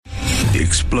The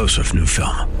explosive new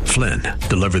film, Flynn,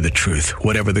 deliver the truth,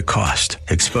 whatever the cost,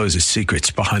 exposes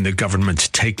secrets behind the government's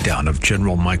takedown of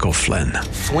General Michael Flynn.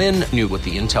 Flynn knew what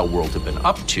the intel world had been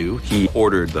up to. He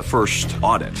ordered the first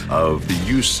audit of the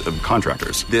use of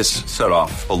contractors. This set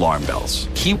off alarm bells.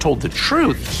 He told the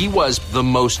truth. He was the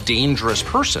most dangerous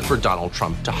person for Donald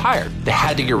Trump to hire. They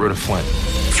had to get rid of Flynn.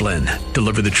 Flynn,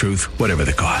 deliver the truth, whatever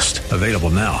the cost. Available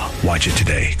now. Watch it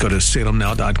today. Go to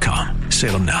salemnow.com.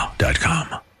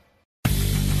 salemnow.com.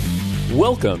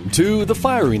 Welcome to The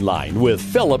Firing Line with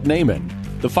Philip Naiman.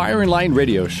 The Firing Line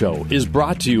radio show is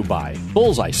brought to you by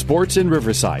Bullseye Sports in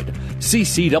Riverside,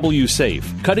 CCW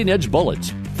Safe, Cutting Edge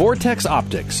Bullets, Vortex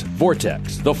Optics,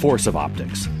 Vortex, the force of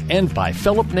optics, and by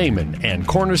Philip Naiman and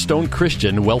Cornerstone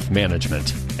Christian Wealth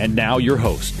Management. And now your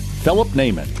host, Philip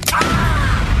Naiman.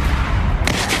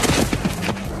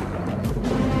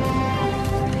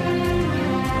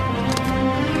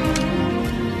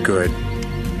 Good.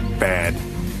 Bad.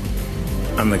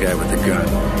 I'm the guy with the gun.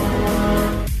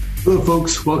 Hello,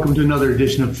 folks. Welcome to another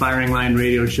edition of Firing Line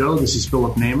Radio Show. This is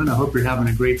Philip Naiman. I hope you're having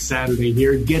a great Saturday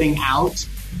here, getting out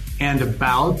and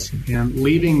about and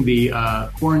leaving the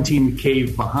quarantine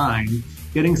cave behind,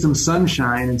 getting some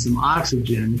sunshine and some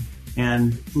oxygen,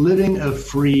 and living a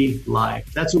free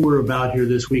life. That's what we're about here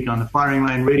this week on the Firing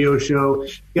Line Radio Show.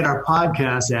 Get our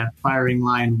podcast at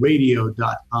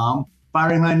firinglineradio.com,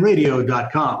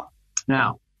 firinglineradio.com.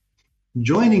 Now,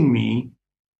 joining me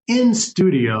in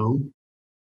studio,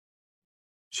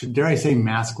 dare I say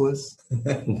maskless?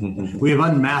 We have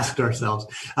unmasked ourselves.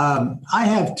 I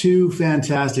have two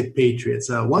fantastic patriots.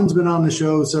 One's been on the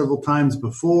show several times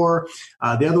before.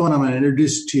 The other one I'm going to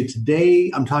introduce to you today.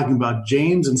 I'm talking about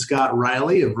James and Scott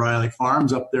Riley of Riley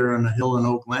Farms up there on the hill in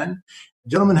Oak Glen.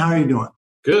 Gentlemen, how are you doing?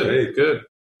 Good. Hey, good.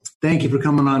 Thank you for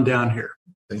coming on down here.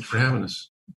 Thanks for having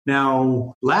us.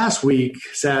 Now, last week,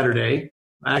 Saturday,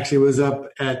 I actually was up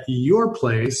at your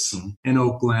place in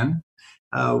Oak Glen.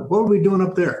 What were we doing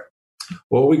up there?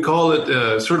 Well, we call it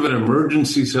sort of an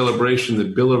emergency celebration, the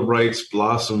Bill of Rights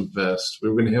Blossom Fest. We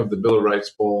were going to have the Bill of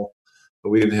Rights Bowl, but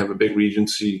we didn't have a big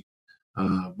Regency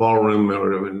ballroom. We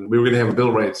were going to have a Bill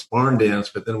of Rights barn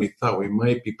dance, but then we thought we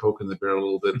might be poking the bear a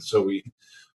little bit. So we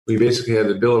basically had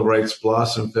the Bill of Rights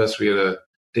Blossom Fest. We had a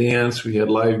dance, we had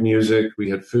live music,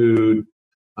 we had food.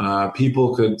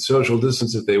 People could social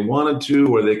distance if they wanted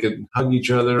to, or they could hug each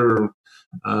other,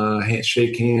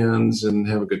 shake hands, and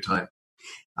have a good time.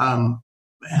 How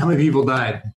many people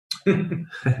died?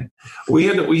 We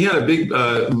had a big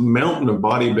mountain of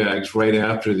body bags right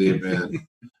after the event.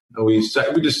 We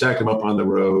just stacked them up on the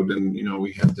road, and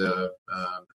we had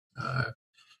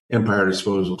Empire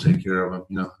Disposal take care of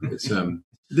them. It's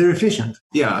they're efficient.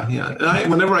 Yeah. And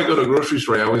whenever I go to a grocery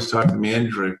store, I always talk to the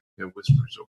manager. I whisper,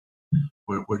 so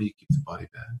where do you keep the body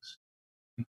bags?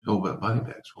 Oh, but body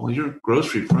bags. Well, you're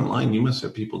grocery front line. You must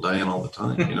have people dying all the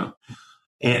time,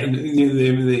 And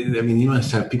you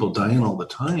must have people dying all the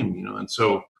time, And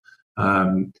so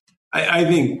I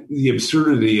think the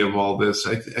absurdity of all this,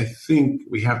 I think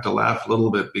we have to laugh a little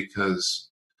bit because,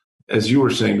 as you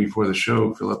were saying before the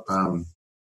show, Philip,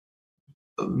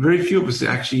 very few of us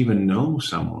actually even know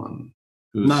someone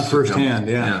who's not firsthand.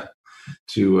 Yeah.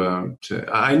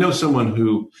 I know someone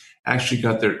who actually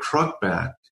got their truck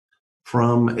back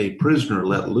from a prisoner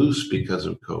let loose because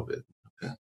of COVID,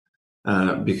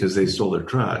 because they stole their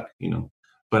truck,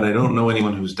 But I don't know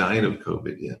anyone who's died of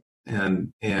COVID yet.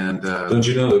 And don't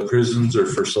you know that prisons are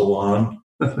for salon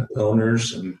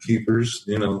owners and keepers?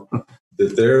 That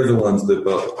they're the ones that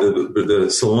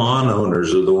the salon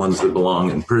owners are the ones that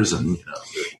belong in prison.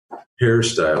 The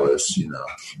hairstylists.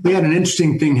 We had an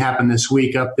interesting thing happen this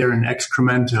week up there in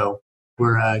Excremento,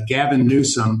 where Gavin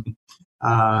Newsom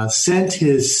sent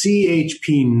his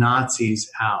CHP Nazis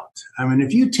out. I mean,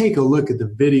 if you take a look at the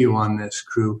video on this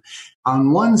crew,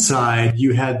 on one side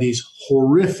you had these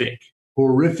horrific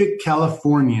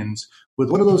Californians with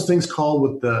what are those things called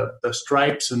with the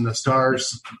stripes and the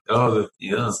stars? Oh,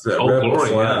 the Old Glory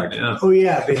flag. Yeah. Oh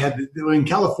yeah, they had in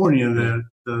California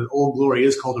the Old Glory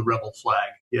is called a rebel flag.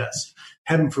 Yes,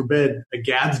 heaven forbid a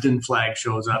Gadsden flag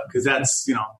shows up because that's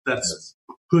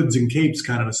hoods and capes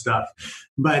kind of stuff.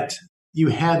 But you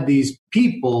had these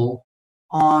people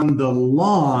on the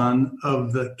lawn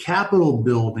of the Capitol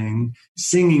building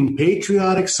singing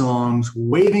patriotic songs,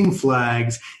 waving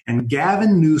flags, and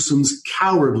Gavin Newsom's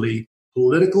cowardly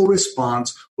political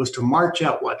response was to march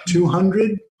out,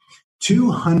 200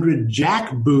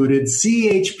 jackbooted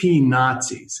CHP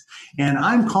Nazis. And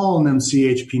I'm calling them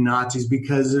CHP Nazis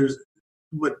because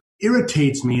what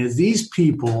irritates me is these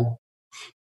people,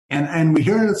 and we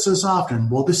hear it so often,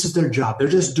 well, this is their job. They're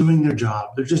just doing their job.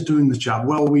 They're just doing this job.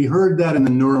 Well, we heard that in the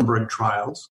Nuremberg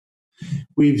trials.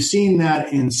 We've seen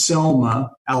that in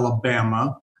Selma,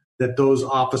 Alabama, that those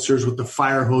officers with the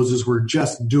fire hoses were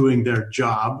just doing their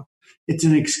job. It's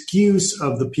an excuse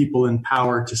of the people in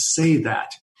power to say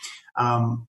that.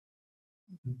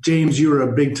 James, you're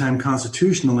a big-time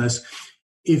constitutionalist.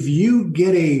 If you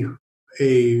get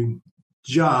a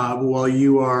job while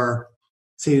you are,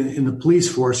 say, in the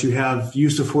police force, you have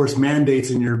use of force mandates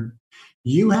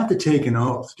you have to take an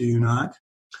oath, do you not?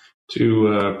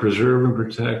 To preserve and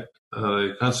protect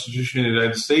the Constitution of the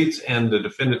United States and to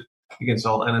defend it against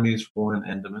all enemies, foreign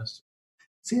and domestic.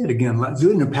 Say it again. Do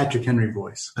it in a Patrick Henry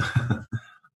voice.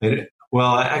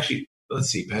 Well, actually, let's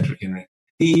see, Patrick Henry.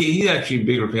 He's actually a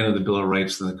bigger fan of the Bill of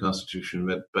Rights than the Constitution,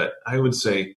 but I would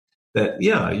say that,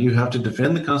 yeah, you have to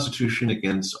defend the Constitution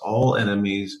against all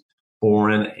enemies,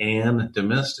 foreign and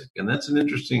domestic. And that's an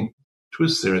interesting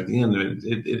twist there at the end.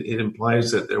 It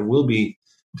implies that there will be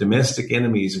domestic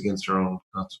enemies against our own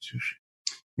Constitution.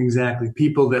 Exactly.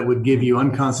 People that would give you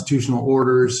unconstitutional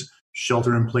orders,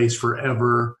 shelter in place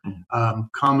forever,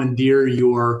 commandeer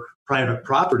your private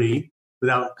property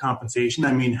without compensation.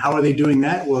 I mean, how are they doing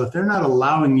that? Well, if they're not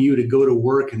allowing you to go to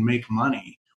work and make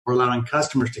money or allowing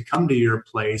customers to come to your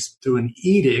place through an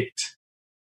edict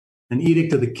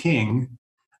of the king,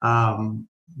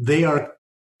 they are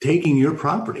taking your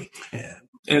property.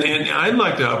 And I'd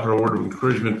like to offer a word of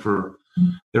encouragement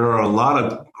there are a lot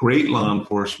of great law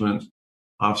enforcement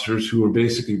officers who are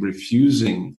basically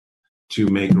refusing to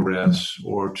make arrests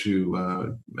or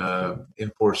to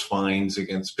enforce fines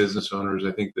against business owners.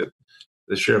 I think that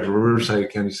the sheriff of Riverside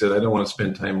County said, I don't want to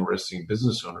spend time arresting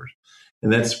business owners.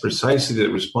 And that's precisely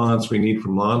the response we need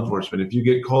from law enforcement. If you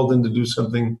get called in to do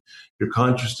something your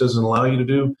conscience doesn't allow you to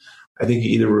do, I think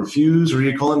you either refuse or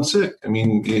you call in sick. I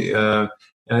mean, and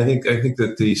I think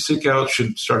that the sick out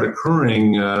should start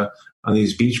occurring on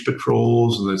these beach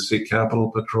patrols and the state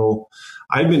capitol patrol.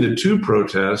 I've been to 2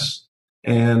 protests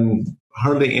and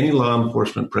hardly any law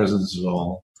enforcement presence at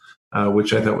all,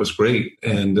 which I thought was great.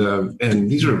 And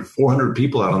these are 400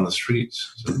 people out on the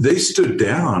streets. So. They stood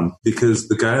down because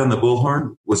the guy on the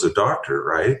bullhorn was a doctor,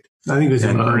 right? I think it was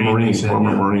a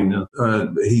former Marine.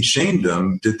 He shamed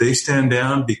them. Did they stand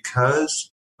down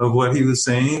because of what he was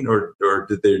saying, or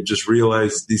did they just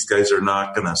realize these guys are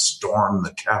not going to storm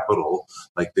the Capitol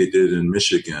like they did in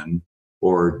Michigan?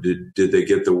 Or did they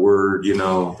get the word,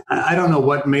 I don't know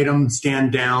what made them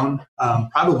stand down.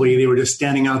 Probably they were just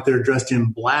standing out there dressed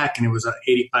in black, and it was an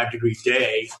 85-degree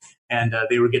day, and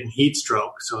they were getting heat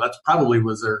stroke. So that's probably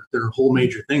was their whole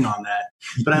major thing on that.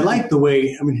 But I like the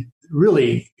way,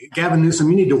 really, Gavin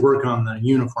Newsom, you need to work on the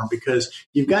uniform because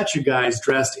you've got you guys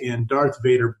dressed in Darth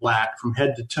Vader black from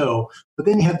head to toe, but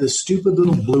then you have this stupid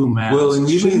little blue mask. Well, and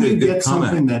you made a good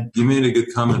comment. You made a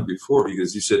good comment before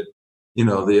because you said,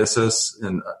 the SS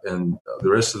and the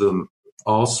rest of them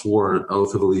all swore an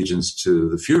oath of allegiance to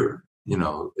the Fuhrer,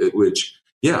 which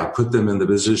put them in the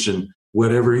position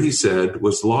whatever he said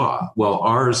was law. Well,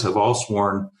 ours have all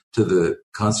sworn to the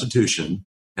Constitution.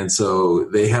 And so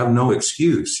they have no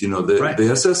excuse. The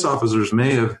SS officers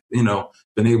may have,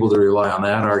 been able to rely on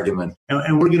that argument.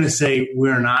 And we're going to say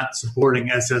we're not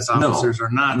supporting SS officers or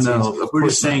Nazis. No, we're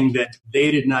just saying that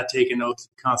they did not take an oath to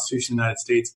the Constitution of the United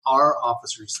States. Our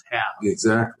officers have.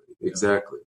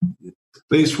 Exactly.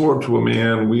 They swore to a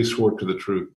man. We swore to the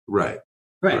truth. Right.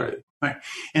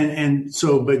 And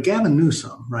so, but Gavin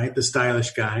Newsom, right, the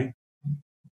stylish guy,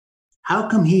 how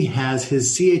come he has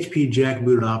his CHP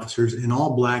jackbooted officers in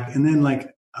all black and then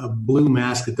like a blue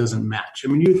mask that doesn't match?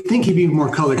 You'd think he'd be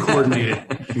more color coordinated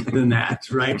than that,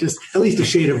 right? Just at least a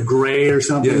shade of gray or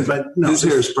something. Yeah, but no, his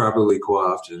hair is properly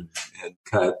coiffed and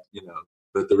cut,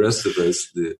 but the rest of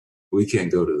us, we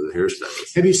can't go to the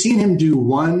hairstylist. Have you seen him do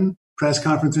one press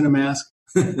conference in a mask?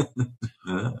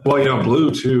 Well,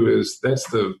 blue too that's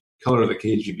the color of the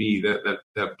KGB.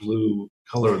 That blue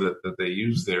color that they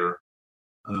use there.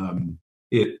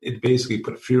 It basically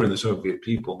put fear in the Soviet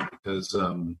people because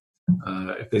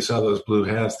if they saw those blue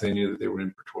hats, they knew that they were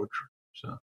in for torture.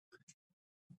 So,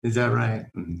 is that right?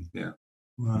 Mm-hmm. Yeah.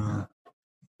 Wow.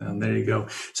 There you go.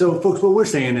 So, folks, what we're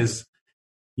saying is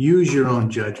use your own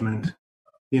judgment.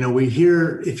 We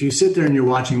hear if you sit there and you're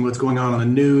watching what's going on the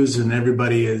news, and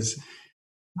everybody is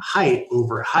hype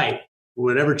over hype,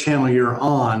 whatever channel you're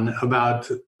on about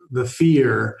the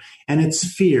fear, and it's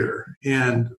fear.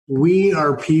 And we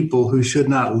are people who should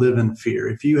not live in fear.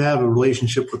 If you have a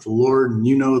relationship with the Lord and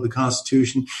the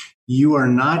Constitution, you are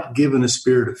not given a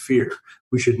spirit of fear.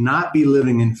 We should not be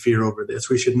living in fear over this.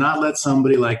 We should not let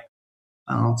somebody like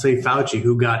say Fauci,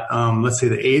 who got, let's say,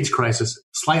 the AIDS crisis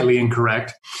slightly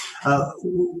incorrect.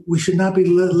 We should not be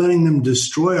letting them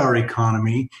destroy our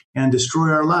economy and destroy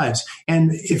our lives.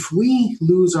 And if we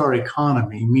lose our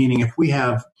economy, meaning if we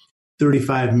have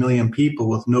 35 million people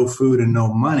with no food and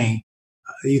no money,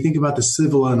 you think about the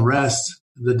civil unrest,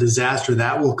 the disaster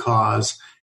that will cause.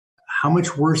 How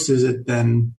much worse is it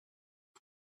than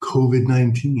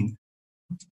COVID-19?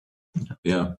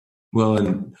 Yeah. Well,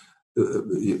 and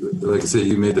like I said,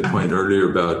 you made the point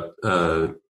earlier about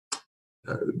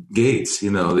Gates.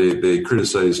 They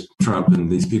criticized Trump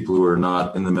and these people who are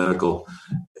not in the medical.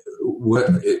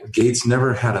 Gates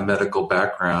never had a medical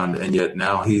background, and yet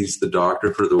now he's the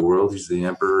doctor for the world. He's the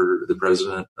emperor, the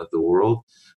president of the world,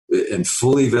 and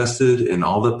fully vested in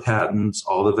all the patents,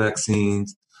 all the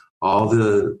vaccines, all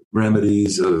the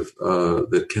remedies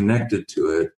that connected to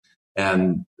it,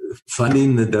 and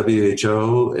funding the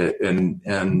WHO.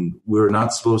 And we're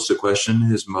not supposed to question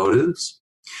his motives.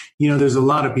 There's a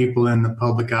lot of people in the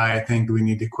public eye, I think, we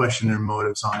need to question their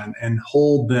motives on and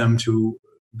hold them to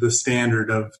the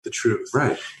standard of the truth.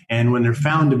 Right. And when they're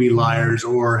found to be liars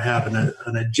or have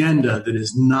an agenda that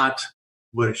is not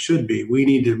what it should be, we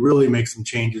need to really make some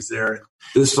changes there.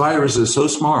 This virus is so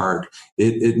smart,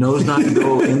 it knows not to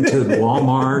go into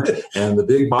Walmart and the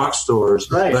big box stores,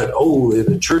 right. But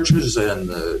the churches and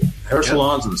the hair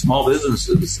salons and the small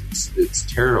businesses, it's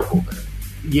terrible there.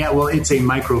 Yeah, well, it's a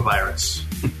microvirus.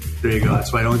 There you go.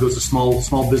 That's why it only goes to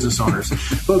small business owners.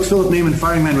 Folks, Philip Naiman,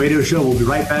 Firing Line Radio Show. We'll be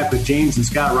right back with James and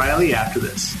Scott Riley after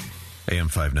this. AM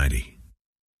 590,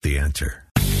 The Answer.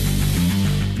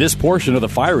 This portion of the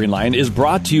Firing Line is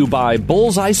brought to you by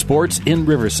Bullseye Sports in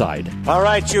Riverside. All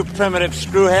right, you primitive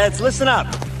screwheads, listen up.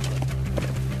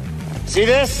 See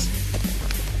this?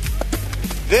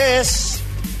 This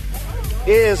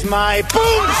is my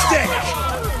boomstick.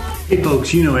 Hey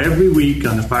folks, every week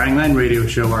on the Firing Line Radio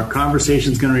Show, our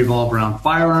conversation is going to revolve around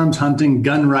firearms, hunting,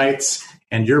 gun rights,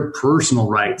 and your personal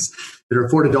rights that are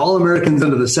afforded to all Americans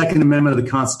under the Second Amendment of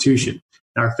the Constitution.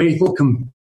 And our faithful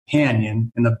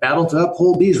companion in the battle to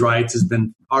uphold these rights has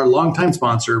been our longtime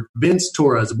sponsor, Vince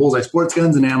Torres of Bullseye Sports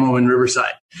Guns and Ammo in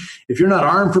Riverside. If you're not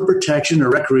armed for protection or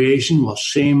recreation, well,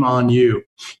 shame on you.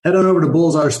 Head on over to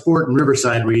Bullseye Sport in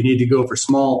Riverside, where you need to go for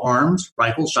small arms,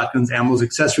 rifles, shotguns, ammos,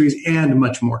 accessories, and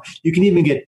much more. You can even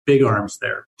get big arms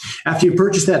there. After you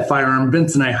purchase that firearm,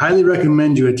 Vince and I highly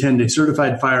recommend you attend a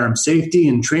certified firearm safety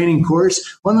and training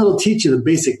course, one that will teach you the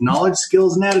basic knowledge,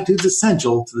 skills, and attitudes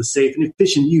essential to the safe and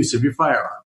efficient use of your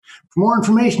firearm. For more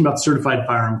information about the certified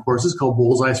firearm courses, call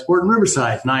Bullseye Sport in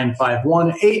Riverside,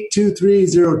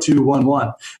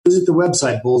 951-823-0211. Visit the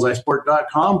website,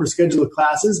 bullseyesport.com, for schedule of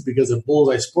classes, because of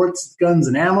Bullseye Sports, Guns,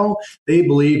 and Ammo, they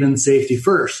believe in safety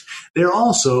first. They're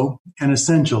also an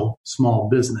essential small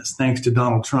business, thanks to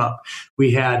Donald Trump.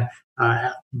 We had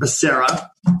Becerra,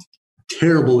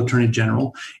 terrible attorney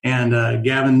general, and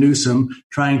Gavin Newsom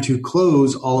trying to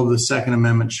close all of the Second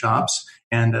Amendment shops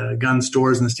and gun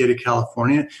stores in the state of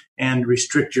California, and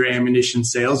restrict your ammunition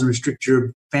sales and restrict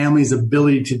your family's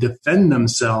ability to defend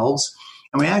themselves.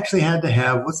 And we actually had to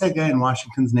have, what's that guy in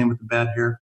Washington's name with the bad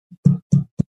hair?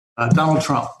 Donald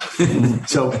Trump.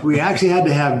 So we actually had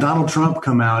to have Donald Trump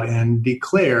come out and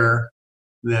declare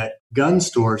that gun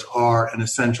stores are an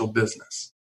essential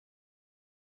business.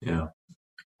 Yeah.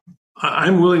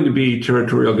 I'm willing to be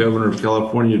territorial governor of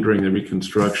California during the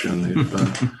Reconstruction.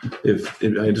 If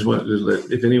I just want to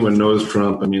let, if anyone knows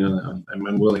Trump, I'm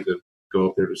willing to go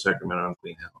up there to Sacramento and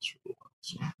clean house for a little while.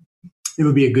 So. It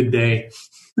would be a good day.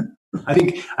 I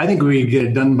think we get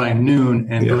it done by noon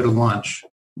and go to lunch.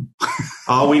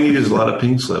 All we need is a lot of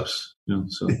pink slips.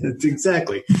 So it's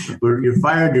exactly. You're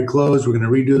fired. You're closed. We're going to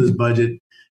redo this budget.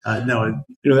 No,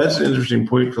 that's an interesting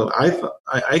point, Phil.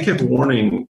 I kept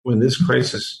warning when this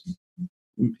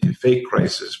fake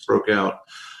crisis broke out.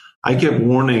 I kept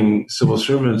warning civil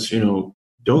servants, don't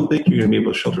think you're going to be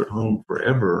able to shelter at home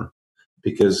forever,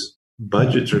 because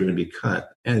budgets are going to be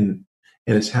cut, and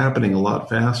it's happening a lot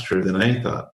faster than I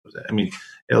thought.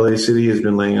 LA City has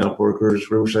been laying off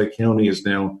workers. Riverside County is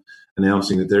now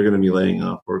announcing that they're going to be laying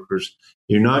off workers.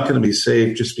 You're not going to be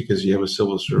safe just because you have a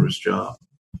civil service job.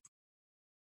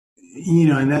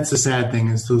 And that's the sad thing,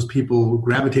 is those people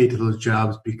gravitate to those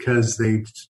jobs because they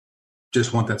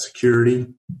just want that security,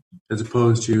 as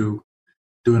opposed to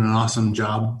doing an awesome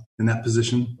job in that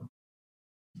position.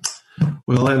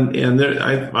 Well, and there,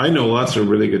 I know lots of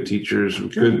really good teachers,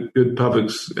 good public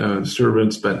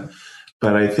servants, but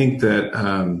I think that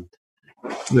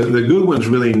the good ones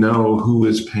really know who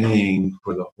is paying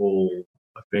for the whole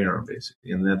affair,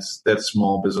 basically, and that's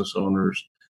small business owners,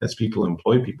 That's people who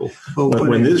employ people. Well,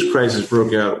 when this crisis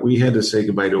broke out, we had to say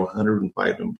goodbye to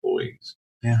 105 employees.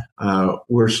 Yeah.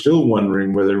 We're still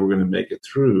wondering whether we're going to make it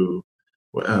through,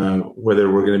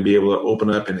 whether we're going to be able to open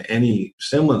up in any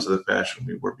semblance of the fashion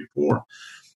we were before.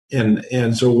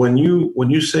 And so when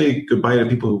you say goodbye to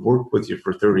people who worked with you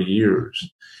for 30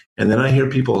 years, and then I hear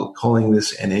people calling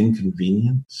this an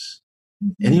inconvenience,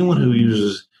 anyone who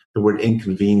uses the word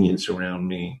inconvenience around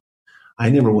me, I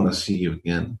never want to see you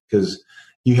again, because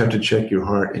you have to check your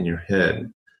heart and your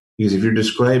head. Because if you're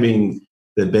describing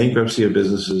the bankruptcy of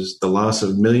businesses, the loss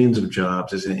of millions of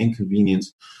jobs as an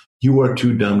inconvenience, you are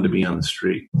too dumb to be on the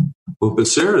street. Well,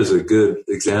 Becerra is a good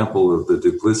example of the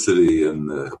duplicity and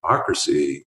the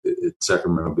hypocrisy at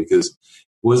Sacramento, because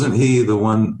wasn't he the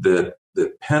one that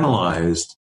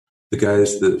penalized the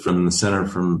guys that from the Center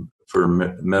for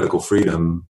Medical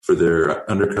Freedom for their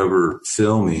undercover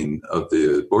filming of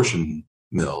the abortion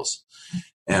mills,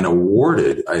 and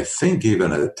awarded, I think,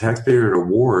 even a taxpayer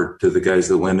award to the guys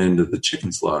that went into the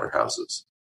chicken slaughterhouses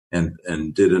and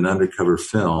did an undercover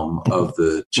film of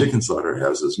the chicken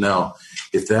slaughterhouses. Now,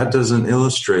 if that doesn't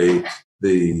illustrate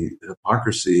the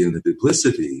hypocrisy and the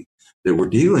duplicity that we're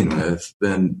dealing with,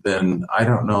 then I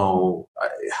don't know.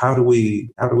 How do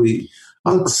we?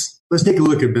 Let's take a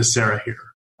look at Becerra here.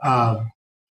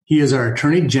 He is our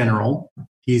Attorney General.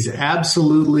 He's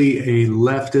absolutely a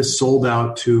leftist, sold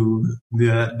out to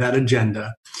that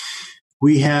agenda.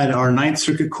 We had our Ninth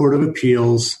Circuit Court of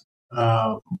Appeals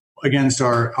against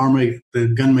the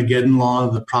Gunmageddon law,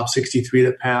 the Prop 63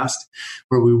 that passed,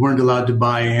 where we weren't allowed to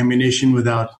buy ammunition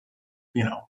without,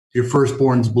 your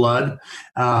firstborn's blood.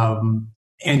 And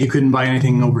you couldn't buy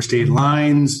anything over state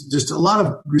lines. Just a lot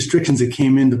of restrictions that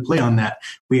came into play on that.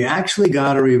 We actually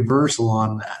got a reversal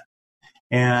on that.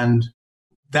 And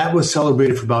that was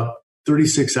celebrated for about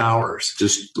 36 hours.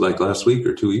 Just like last week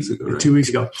or 2 weeks ago, right? 2 weeks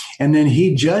ago. And then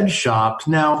he judge shopped.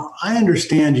 Now, I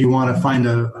understand you want to find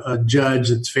a judge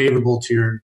that's favorable to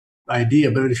your idea,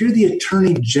 but if you're the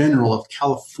Attorney General of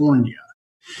California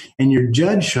and you're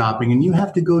judge shopping and you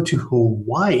have to go to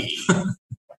Hawaii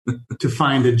to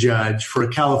find a judge for a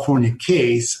California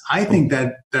case, I think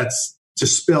that's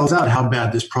just spells out how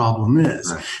bad this problem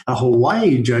is. Right. A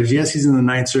Hawaii judge, yes, he's in the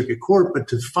Ninth Circuit Court,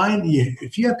 but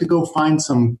if you have to go find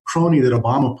some crony that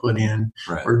Obama put in,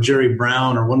 right, or Jerry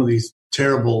Brown or one of these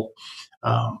terrible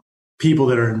people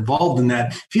that are involved in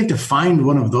that, if you have to find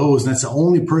one of those, and that's the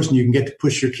only person you can get to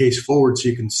push your case forward so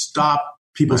you can stop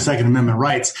people's Second Amendment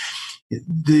rights,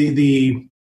 the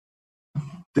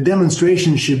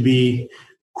demonstration should be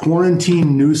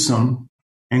quarantine Newsom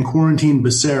and quarantine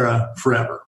Becerra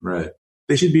forever. Right.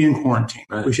 They should be in quarantine.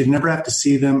 Right. We should never have to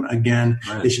see them again.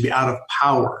 Right. They should be out of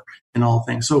power in all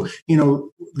things. So,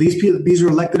 these are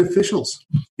elected officials.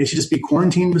 They should just be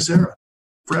quarantined Becerra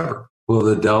forever. Well,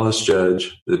 the Dallas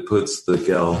judge that puts the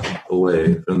gal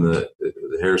away from the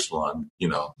hair salon,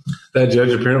 That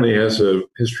judge apparently has a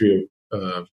history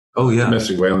of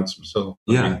domestic violence himself.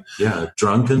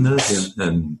 Drunkenness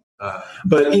and.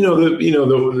 But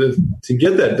to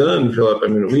get that done,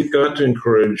 Philip, we've got to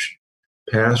encourage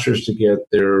pastors to get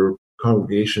their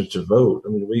congregations to vote.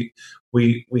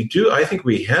 We do. I think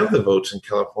we have the votes in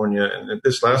California, and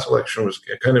this last election was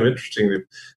kind of interesting. The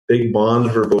big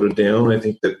bonds were voted down. I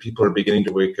think that people are beginning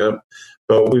to wake up,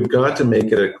 but we've got to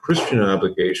make it a Christian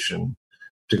obligation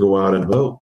to go out and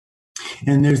vote.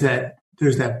 And there's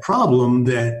that problem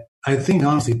that I think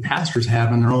honestly pastors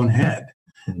have in their own head,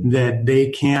 that they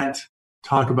can't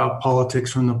talk about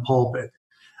politics from the pulpit.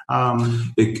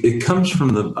 It comes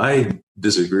from I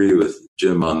disagree with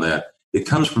Jim on that. It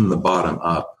comes from the bottom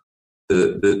up.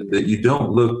 That you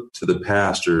don't look to the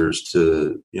pastors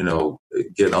to,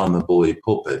 get on the bully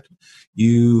pulpit.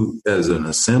 You, as an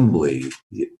assembly,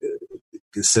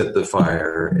 set the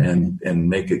fire and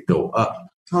make it go up.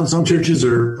 Well, some churches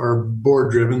are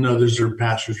board driven, others are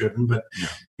pastor driven, but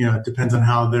it depends on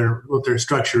what their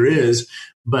structure is.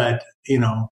 But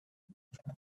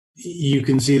you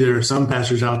can see there are some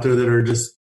pastors out there that are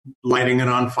just lighting it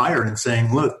on fire and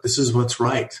saying, "Look, this is what's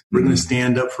right. We're going to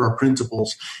stand up for our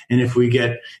principles. And if we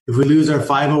lose our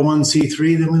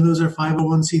 501c3, then we lose our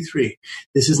 501c3.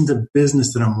 This isn't a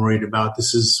business that I'm worried about.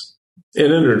 This is."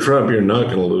 And under Trump, you're not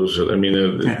going to lose it.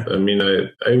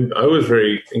 I was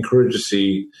very encouraged to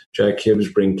see Jack Hibbs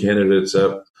bring candidates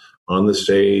up on the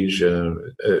stage. And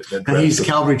he's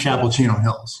Calvary Chapel, Chino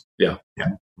Hills. Yeah.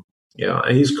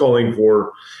 And he's calling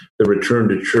for the return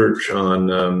to church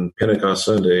on Pentecost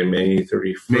Sunday, May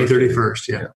 31st. May 31st,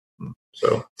 yeah.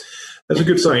 So that's a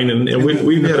good sign. And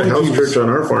we've had a house church on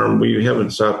our farm. We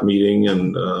haven't stopped meeting,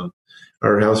 and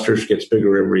our house church gets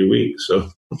bigger every week. So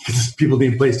people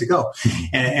need a place to go.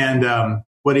 And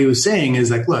what he was saying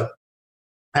is like, look,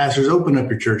 pastors, open up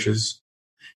your churches.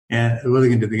 And what are they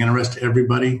going to do? They're going to arrest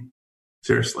everybody?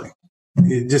 Seriously.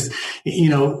 It just,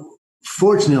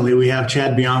 fortunately, we have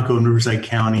Chad Bianco in Riverside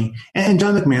County, and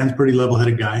John McMahon's a pretty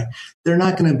level-headed guy. They're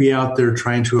not going to be out there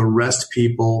trying to arrest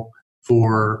people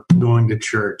for going to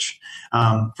church.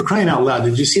 For crying out loud,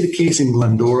 did you see the case in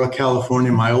Glendora,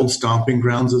 California, my old stomping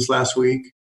grounds this last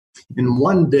week? In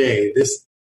one day, this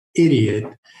idiot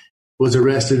was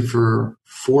arrested for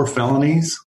 4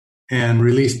 felonies and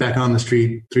released back on the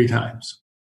street 3 times.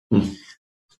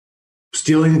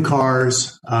 Stealing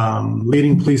cars,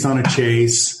 leading police on a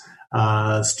chase,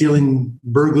 stealing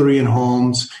burglary in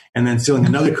homes, and then stealing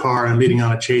another car and leading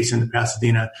on a chase into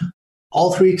Pasadena.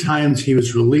 All 3 times he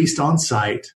was released on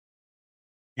site,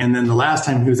 and then the last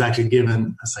time he was actually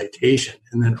given a citation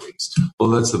and then released. Well,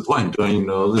 that's the point. Don't you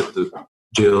know that the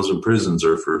jails and prisons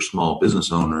are for small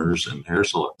business owners and hair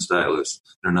salon stylists?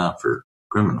 They're not for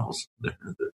criminals.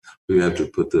 We have to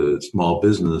put the small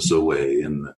business away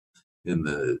in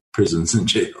the prisons and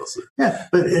jails. Yeah,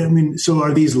 but so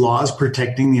are these laws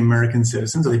protecting the American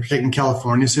citizens? Are they protecting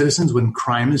California citizens when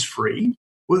crime is free?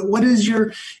 What is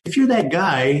if you're that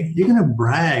guy, you're going to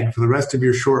brag for the rest of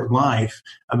your short life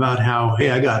about how,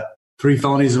 hey, I got 3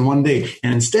 felonies in one day.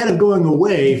 And instead of going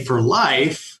away for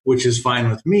life, which is fine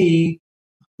with me,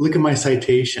 look at my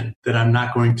citation that I'm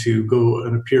not going to go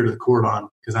and appear to the court on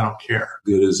because I don't care.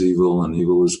 Good is evil and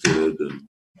evil is good. And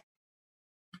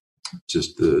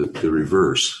just the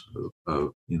reverse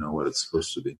of what it's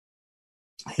supposed to be.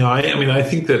 I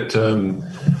think that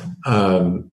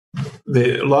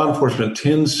the law enforcement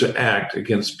tends to act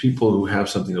against people who have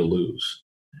something to lose.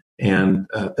 And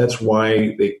that's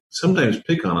why they sometimes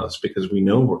pick on us, because we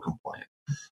know we're compliant.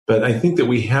 But I think that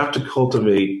we have to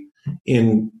cultivate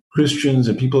in Christians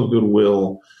and people of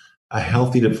goodwill a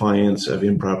healthy defiance of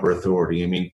improper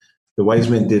authority. The wise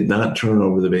men did not turn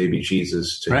over the baby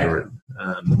Jesus to Herod.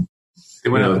 They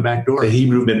went out the back door. The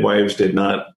Hebrew midwives did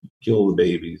not kill the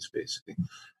babies, basically.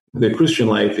 The Christian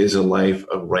life is a life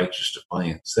of righteous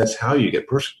defiance. That's how you get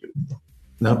persecuted,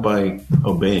 not by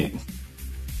obeying.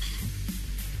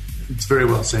 It's very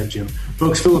well said, Jim.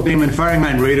 Folks, Philip Naiman, Firing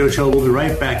Line Radio Show. We'll be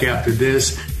right back after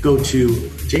this. Go to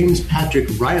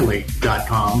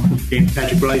JamesPatrickRiley.com,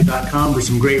 JamesPatrickRiley.com for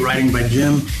some great writing by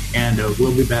Jim, and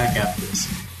we'll be back after this.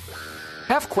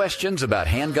 Have questions about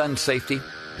handgun safety,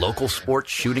 local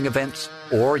sports shooting events,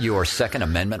 or your Second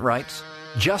Amendment rights?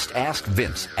 Just ask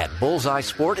Vince at Bullseye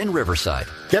Sport in Riverside.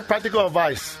 Get practical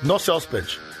advice, no sales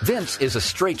pitch. Vince is a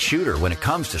straight shooter when it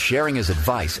comes to sharing his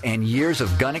advice and years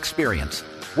of gun experience.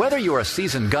 Whether you're a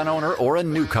seasoned gun owner or a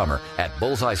newcomer, at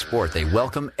Bullseye Sport they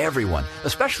welcome everyone,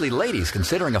 especially ladies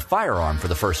considering a firearm for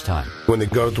the first time. When they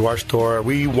go to our store,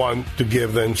 we want to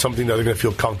give them something that they're going to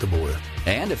feel comfortable with.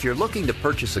 And if you're looking to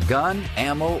purchase a gun,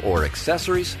 ammo, or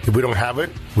accessories, if we don't have it,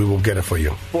 we will get it for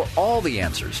you. For all the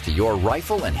answers to your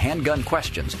rifle and handgun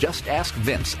questions, just ask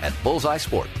Vince at Bullseye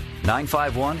Sport.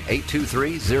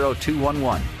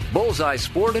 951-823-0211. Bullseye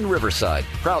Sport in Riverside,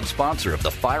 proud sponsor of the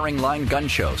Firing Line Gun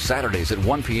Show, Saturdays at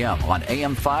 1 p.m. on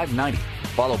AM 590.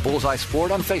 Follow Bullseye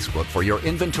Sport on Facebook for your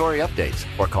inventory updates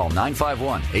or call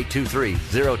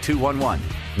 951-823-0211.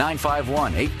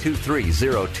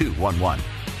 951-823-0211.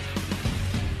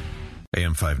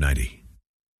 AM 590,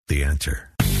 The Answer.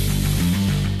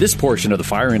 This portion of the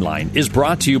Firing Line is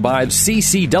brought to you by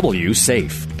CCW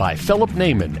Safe by Philip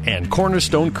Naiman and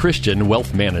Cornerstone Christian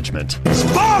Wealth Management.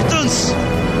 Spartans,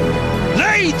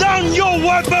 lay down your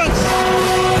weapons!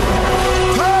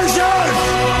 Persians,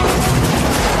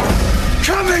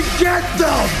 come and get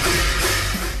them!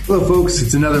 Hello, folks.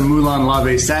 It's another Moulin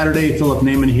Lave Saturday. Philip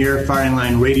Naiman here, Firing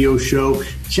Line Radio Show.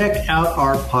 Check out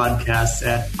our podcasts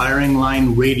at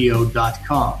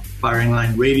firinglineradio.com.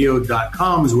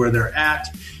 Firinglineradio.com is where they're at.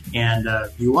 And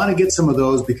you want to get some of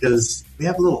those because we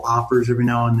have little offers every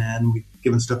now and then. We've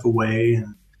given stuff away,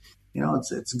 and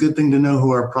it's a good thing to know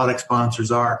who our product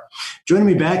sponsors are. Joining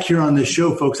me back here on this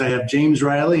show, folks, I have James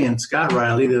Riley and Scott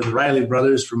Riley. They're the Riley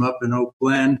brothers from up in Oak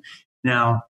Glen.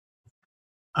 Now,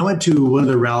 I went to one of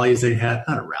the rallies they had,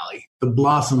 not a rally, the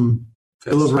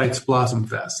Bill of Rights Blossom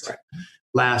Fest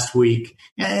last week.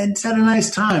 And it's had a nice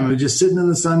time. We were just sitting in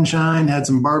the sunshine, had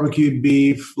some barbecued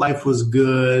beef. Life was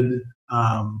good.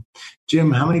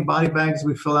 Jim, how many body bags did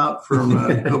we fill out from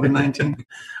COVID-19?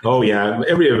 Oh, yeah.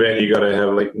 Every event, you got to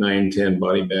have like 9-10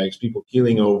 body bags. People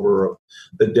keeling over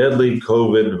the deadly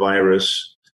COVID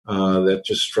virus that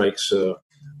just strikes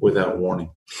without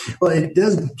warning. Well, it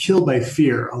does kill by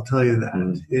fear, I'll tell you that.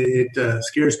 It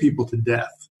scares people to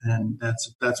death. And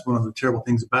that's one of the terrible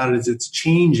things about it is it's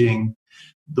changing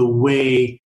the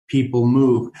way people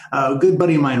move. A good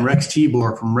buddy of mine, Rex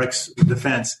Tibor from Rex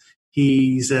Defense,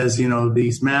 he says,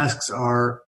 these masks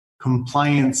are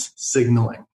compliance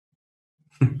signaling.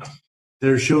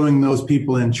 They're showing those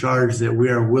people in charge that we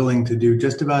are willing to do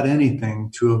just about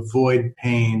anything to avoid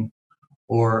pain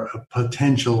or a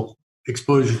potential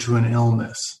exposure to an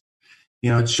illness.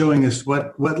 It's showing us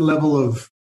what level of.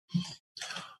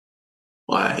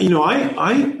 Well,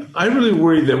 I really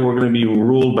worry that we're going to be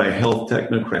ruled by health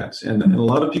technocrats, and a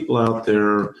lot of people out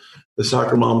there, the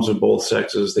soccer moms of both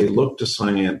sexes, they look to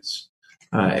science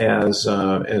as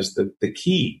the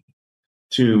key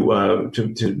to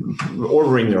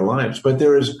ordering their lives. But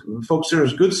there is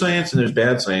good science and there's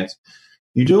bad science.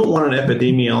 You don't want an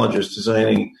epidemiologist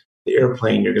designing the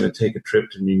airplane you're going to take a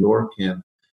trip to New York in,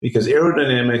 because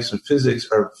aerodynamics and physics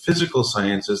are physical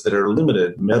sciences that are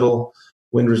limited. Metal,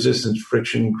 wind resistance,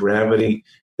 friction, gravity.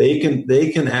 They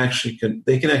can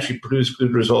actually produce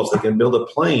good results. They can build a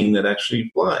plane that actually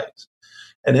flies.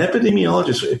 An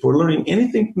epidemiologist, if we're learning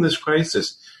anything from this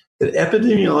crisis, that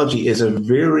epidemiology is a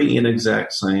very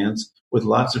inexact science with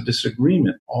lots of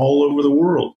disagreement all over the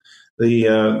world. The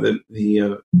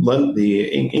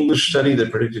English study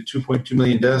that predicted 2.2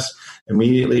 million deaths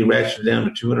immediately ratcheted down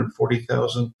to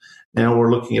 240,000. Now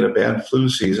we're looking at a bad flu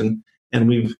season, and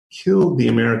we've killed the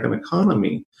American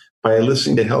economy by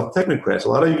listening to health technocrats. A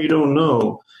lot of you don't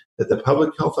know that the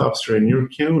public health officer in your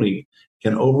county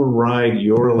can override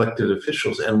your elected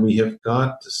officials, and we have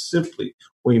got to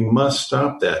we must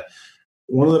stop that.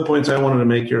 One of the points I wanted to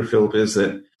make here, Philip, is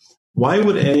that why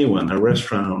would anyone, a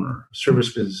restaurant owner, a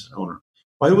service business owner,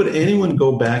 why would anyone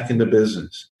go back into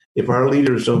business if our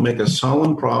leaders don't make a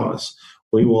solemn promise?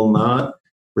 We will not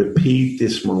repeat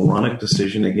this moronic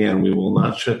decision again. We will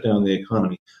not shut down the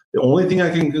economy. The only thing I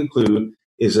can conclude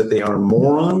is that they are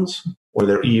morons or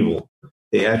they're evil.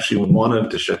 They actually wanted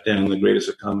to shut down the greatest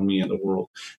economy in the world.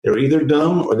 They're either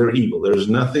dumb or they're evil. There's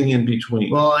nothing in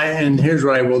between. Well, and here's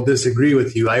where I will disagree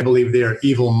with you. I believe they are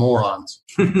evil morons.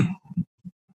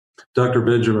 Dr.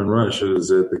 Benjamin Rush, who was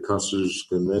at the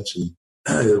Constitutional Convention,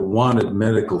 wanted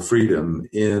medical freedom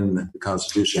in the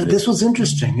Constitution. Yeah, this was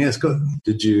interesting. Yes, go.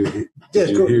 Did you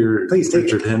hear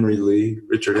Richard Henry Lee?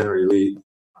 Richard Henry Lee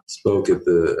spoke at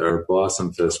our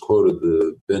Blossom Fest, quoted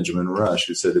the Benjamin Rush,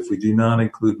 who said, if we do not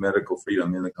include medical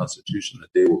freedom in the Constitution, the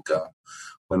day will come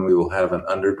when we will have an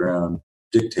underground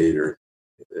dictator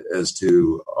as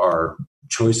to our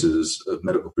choices of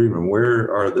medical freedom. Where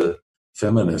are the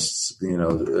feminists,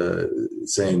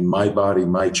 saying my body,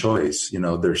 my choice?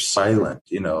 They're silent.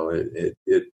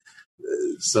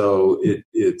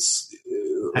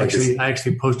 I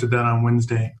actually posted that on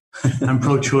Wednesday. I'm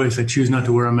pro-choice. I choose not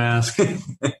to wear a mask.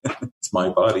 It's my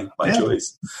body, my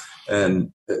choice.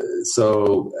 And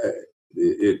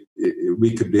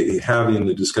we could be having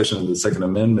the discussion of the Second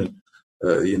Amendment.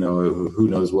 Who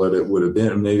knows what it would have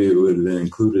been. Maybe it would have been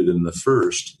included in the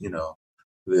first,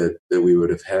 that we would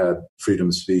have had freedom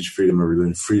of speech, freedom of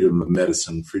religion, freedom of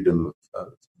medicine, freedom of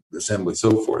assembly,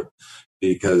 so forth,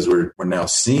 because we're now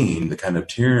seeing the kind of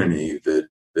tyranny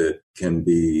that can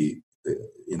be,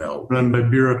 run by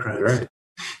bureaucrats. Right.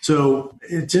 So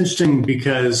it's interesting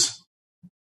because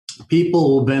people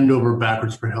will bend over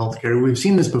backwards for healthcare. We've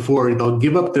seen this before. They'll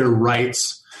give up their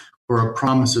rights for a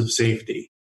promise of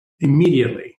safety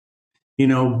immediately.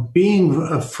 Being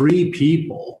a free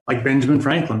people, like Benjamin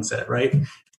Franklin said, right?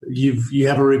 You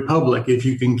have a republic if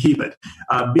you can keep it.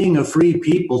 Being a free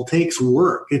people takes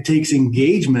work. It takes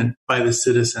engagement by the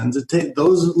citizens.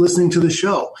 Those listening to the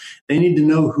show, they need to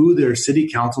know who their city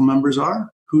council members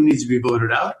are, who needs to be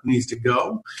voted out, who needs to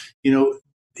go.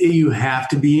 You have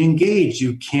to be engaged.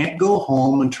 You can't go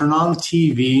home and turn on the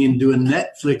TV and do a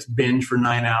Netflix binge for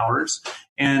 9 hours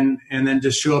and then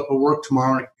just show up at work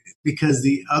tomorrow, because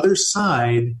the other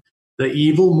side, the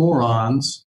evil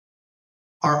morons,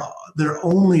 they're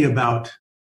only about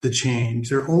the change.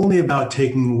 They're only about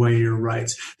taking away your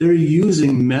rights. They're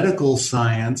using medical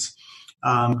science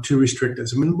to restrict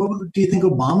us. I mean, what do you think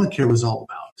Obamacare was all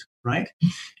about, right?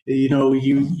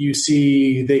 You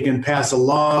see they can pass a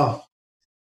law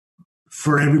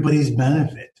for everybody's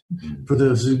benefit, for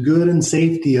the good and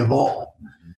safety of all.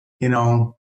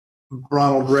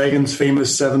 Ronald Reagan's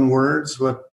famous 7 words,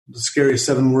 what the scariest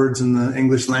 7 words in the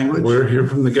English language? We're here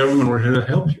from the government. We're here to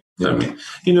help you. I mean,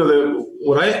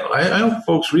 what I hope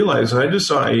folks realize, I just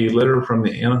saw a letter from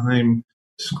the Anaheim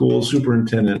school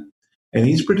superintendent, and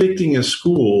he's predicting a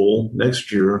school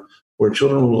next year where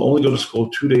children will only go to school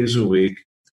 2 days a week,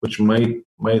 which might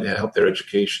help their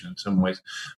education in some ways.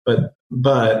 But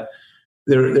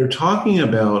they're talking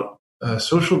about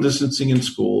social distancing in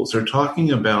schools. They're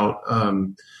talking about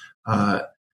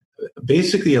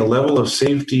basically a level of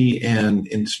safety and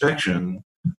inspection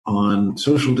on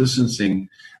social distancing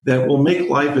that will make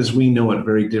life as we know it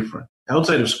very different.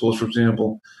 Outside of schools, for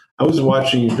example, I was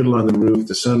watching Fiddler on the Roof,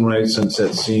 the sunrise,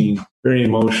 sunset scene, very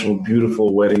emotional,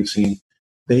 beautiful wedding scene.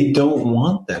 They don't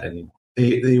want that anymore.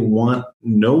 They want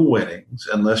no weddings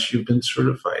unless you've been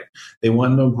certified. They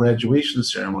want no graduation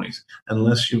ceremonies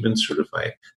unless you've been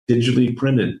certified, digitally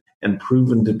printed and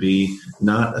proven to be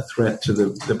not a threat to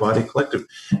the body collective.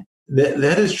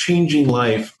 That is changing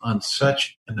life on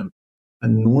such an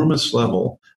enormous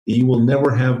level that you will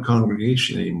never have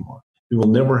congregation anymore. You will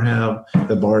never have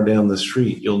the bar down the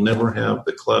street. You'll never have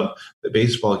the club, the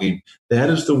baseball game. That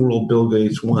is the world Bill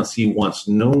Gates wants. He wants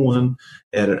no one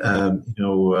at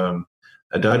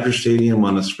a Dodger Stadium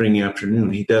on a spring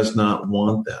afternoon. He does not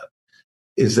want that.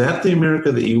 Is that the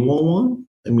America that you all want?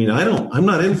 I mean, I'm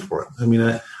not in for it. I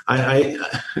mean,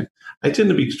 I tend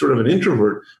to be sort of an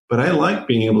introvert, but I like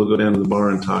being able to go down to the bar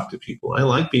and talk to people. I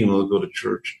like being able to go to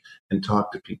church and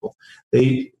talk to people.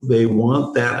 They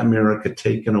want that America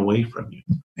taken away from you.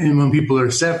 And when people are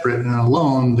separate and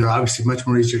alone, they're obviously much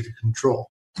more easier to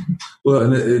control. Well,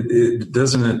 and it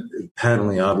doesn't it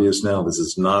patently obvious now, this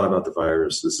is not about the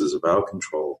virus. This is about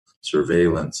control,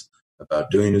 surveillance,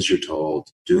 about doing as you're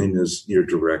told, doing as you're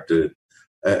directed.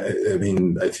 I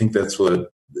mean, I think that's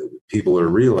what people are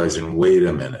realizing. Wait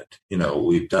a minute.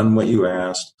 We've done what you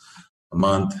asked. A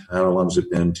month, how long has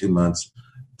it been? 2 months.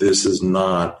 This is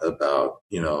not about,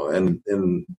 and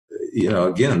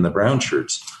again, the brown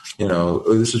shirts,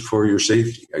 this is for your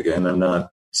safety. Again, I'm not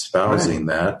espousing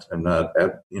that. I'm not,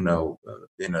 being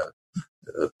an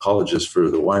apologist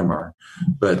for the Weimar,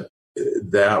 but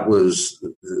that was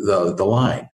the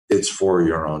line. It's for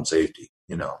your own safety,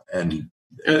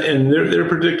 and they're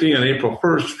predicting on April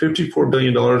 1st, $54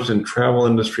 billion in travel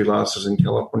industry losses in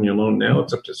California alone. Now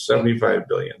it's up to $75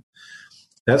 billion.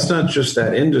 That's not just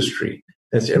that industry.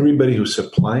 That's everybody who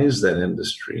supplies that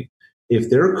industry. If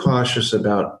they're cautious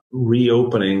about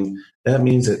reopening, that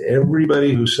means that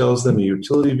everybody who sells them a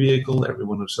utility vehicle,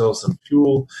 everyone who sells them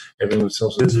fuel, everyone who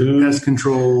sells them food, pest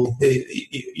control.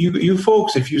 You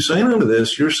folks, if you sign on to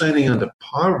this, you're signing on to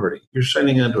poverty. You're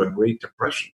signing on to a Great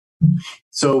Depression.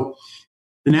 So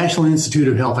the National Institute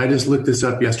of Health, I just looked this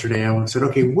up yesterday. I said,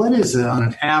 okay, what is on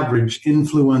an average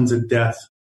influenza death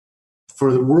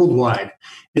for the worldwide?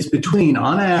 It's between,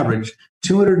 on average,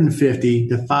 250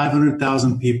 to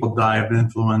 500,000 people die of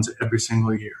influenza every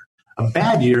single year. A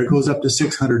bad year, it goes up to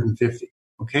 650.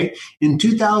 Okay. In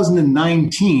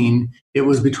 2019, it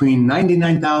was between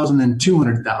 99,000 and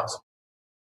 200,000.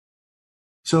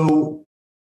 So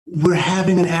we're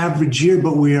having an average year,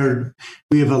 but we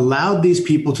have allowed these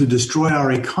people to destroy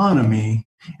our economy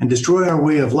and destroy our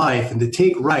way of life and to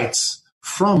take rights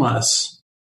from us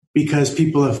because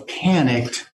people have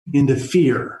panicked into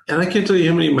fear. And I can't tell you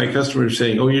how many of my customers are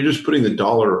saying, oh, you're just putting the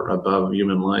dollar above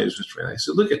human lives, Mr. Ray. I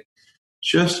said, look,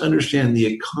 just understand the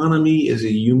economy is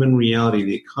a human reality.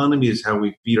 The economy is how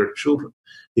we feed our children.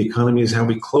 The economy is how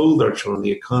we clothe our children.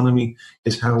 The economy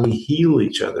is how we heal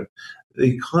each other. The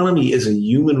economy is a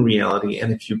human reality.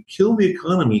 And if you kill the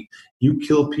economy, you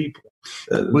kill people.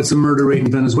 What's the murder rate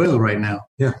in Venezuela right now?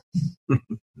 Yeah.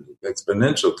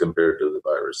 Exponential compared to the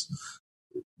virus.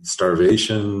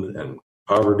 Starvation and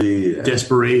poverty, and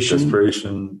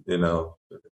desperation.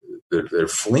 They're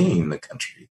fleeing the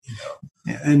country.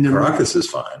 And Caracas is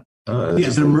fine.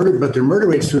 Their murder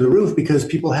rate's through the roof because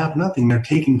people have nothing. They're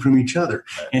taking from each other.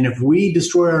 Right. And if we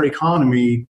destroy our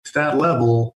economy to that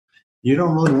level, you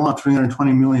don't really want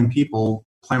 320 million people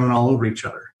climbing all over each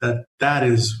other. That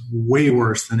is way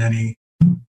worse than any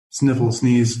sniffle,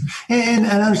 sneeze. And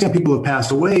I understand people have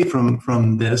passed away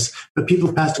from this, but people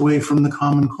have passed away from the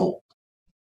common cold.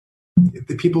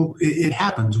 It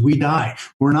happens. We die.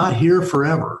 We're not here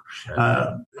forever.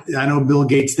 I know Bill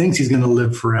Gates thinks he's going to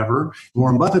live forever.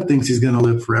 Warren Buffett thinks he's going to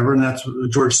live forever. And that's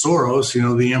George Soros,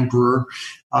 the emperor,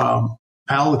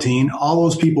 Palatine. All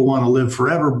those people want to live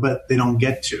forever, but they don't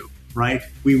get to, right?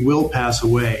 We will pass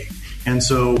away. And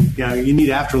so, you need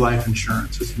afterlife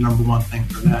insurance. It's the number one thing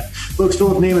for that. Folks,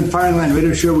 Philip Naiman, Firing Line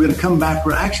Radio Show. We're going to come back.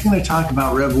 We're actually going to talk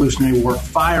about Revolutionary War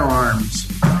firearms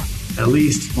at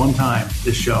least one time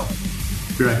this show.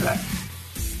 Be right back.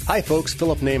 Hi, folks.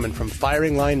 Philip Naiman from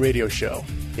Firing Line Radio Show.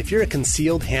 If you're a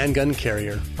concealed handgun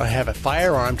carrier or have a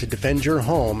firearm to defend your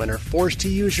home and are forced to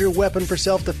use your weapon for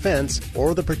self-defense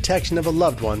or the protection of a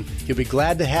loved one, you'll be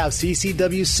glad to have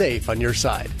CCW Safe on your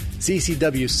side.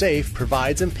 CCW Safe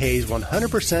provides and pays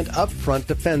 100% upfront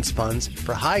defense funds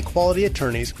for high-quality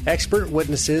attorneys, expert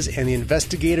witnesses, and the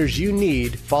investigators you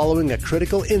need following a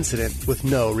critical incident with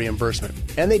no reimbursement.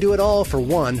 And they do it all for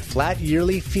one flat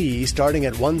yearly fee starting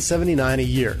at $179 a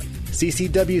year.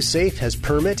 CCW Safe has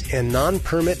permit and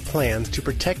non-permit plans to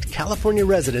protect California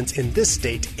residents in this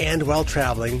state and while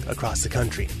traveling across the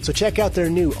country. So check out their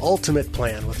new Ultimate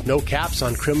Plan with no caps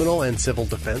on criminal and civil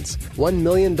defense, $1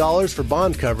 million for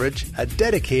bond coverage, a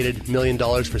dedicated $1 million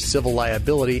for civil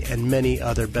liability, and many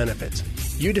other benefits.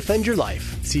 You defend your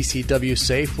life. CCW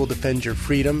Safe will defend your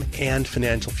freedom and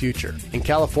financial future. In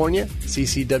California,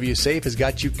 CCW Safe has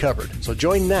got you covered. So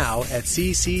join now at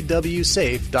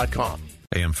ccwsafe.com.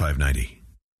 AM 590,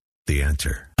 The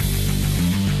Answer.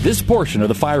 This portion of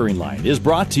the firing line is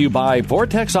brought to you by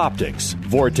Vortex Optics.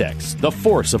 Vortex, the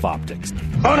force of optics.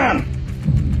 Conan,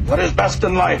 what is best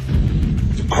in life?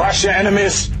 To crush your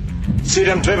enemies, see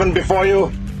them driven before you,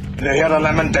 and to hear the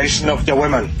lamentation of your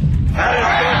women.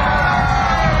 That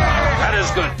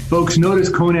is good. Folks, notice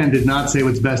Conan did not say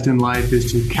what's best in life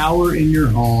is to cower in your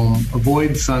home,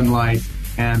 avoid sunlight,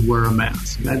 and wear a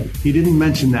mask. He didn't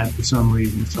mention that for some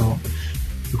reason. So,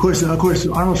 of course,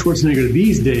 Arnold Schwarzenegger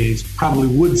these days probably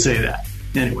would say that.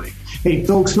 Anyway, hey,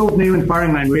 folks, Philip Naiman,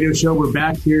 Firing Line Radio Show. We're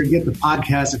back here. Get the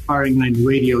podcast at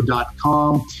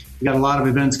firinglineradio.com. We got a lot of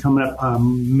events coming up.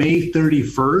 May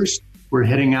 31st, we're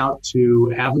heading out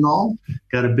to Avenal.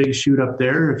 Got a big shoot up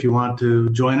there. If you want to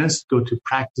join us, go to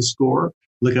Practice Score.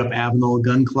 Look up Avenal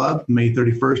Gun Club. May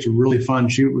 31st, a really fun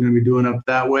shoot we're going to be doing up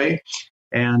that way.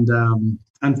 And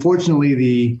unfortunately,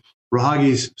 the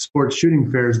Rahagi's Sports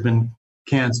Shooting Fair has been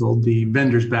canceled. The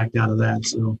vendors backed out of that.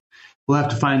 So we'll have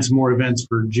to find some more events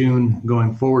for June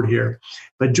going forward here.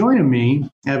 But joining me,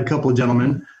 I have a couple of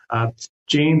gentlemen,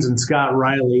 James and Scott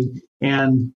Riley.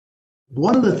 And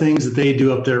one of the things that they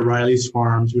do up there at Riley's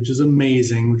Farms, which is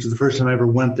amazing, which is the first time I ever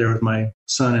went there with my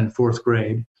son in 4th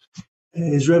grade,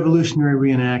 is revolutionary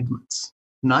reenactments.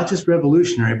 Not just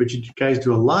revolutionary, but you guys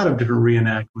do a lot of different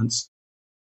reenactments.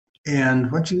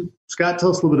 And why don't you, Scott,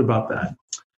 tell us a little bit about that?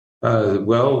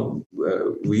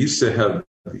 We used to have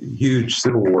huge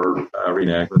Civil War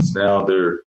reenactments. Now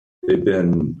they've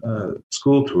been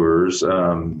school tours,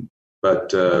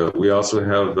 but we also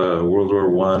have a World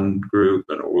War I group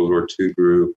and a World War II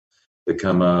group that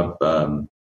come up,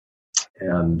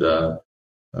 and a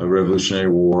Revolutionary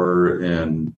War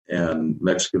and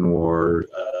Mexican War.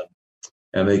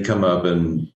 And they come up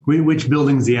and which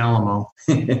building's the Alamo?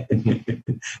 Yeah,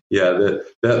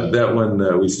 that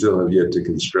one we still have yet to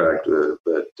construct,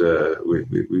 but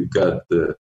we've got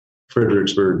the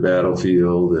Fredericksburg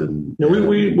battlefield, and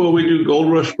we do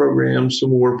Gold Rush programs,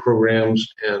 Civil War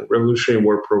programs, and Revolutionary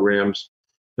War programs.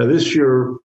 Now this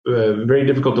year, very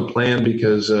difficult to plan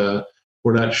because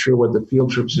we're not sure what the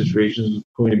field trip situation is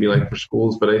going to be like for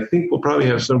schools. But I think we'll probably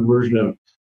have some version of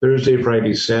Thursday,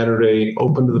 Friday, Saturday,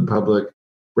 open to the public.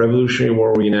 Revolutionary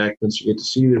War reenactments. You get to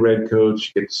see the redcoats.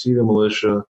 You get to see the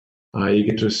militia. You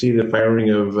get to see the firing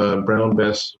of brown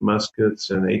vest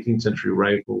muskets and 18th century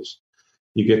rifles.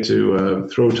 You get to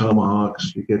throw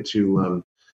tomahawks. You get to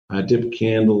dip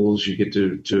candles. You get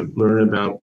to learn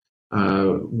about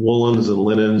woolens and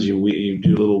linens. You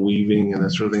do a little weaving and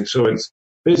that sort of thing. So it's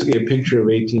basically a picture of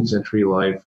 18th century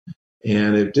life.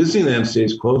 And if Disneyland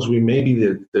stays closed, we may be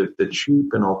the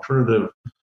cheap and alternative,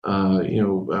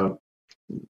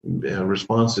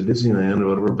 response to Disneyland or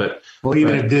whatever. But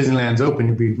even if Disneyland's open,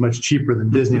 it'd be much cheaper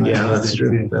than Disneyland. Yeah, that's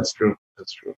true. That's true.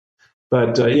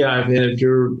 But if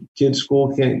your kid's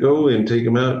school can't go, and take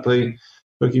them out, play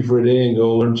hooky for a day, and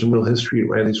go learn some real history at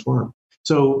Riley's Farm.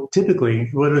 So typically,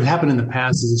 what would happen in the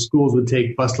past is the schools would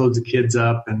take busloads of kids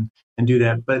up and do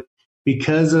that. But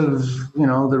because of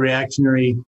the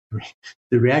reactionary war,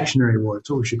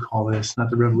 that's what we should call this, not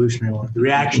the Revolutionary War, the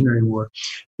reactionary war.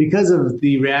 Because of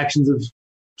the reactions of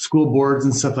school boards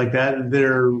and stuff like that,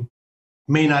 there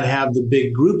may not have the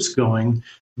big groups going,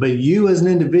 but you as an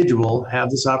individual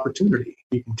have this opportunity.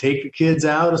 You can take your kids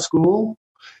out of school.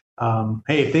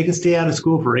 If they can stay out of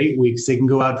school for 8 weeks, they can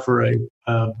go out for a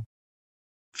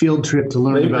field trip to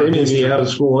learn about history. They may be out of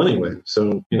school anyway,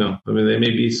 so they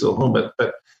may be still home, but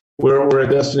we're a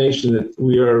destination that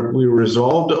we're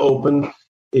resolved to open.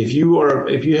 If you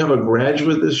have a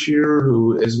graduate this year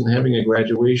who isn't having a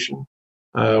graduation,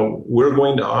 we're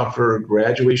going to offer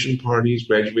graduation parties,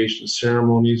 graduation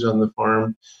ceremonies on the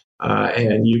farm,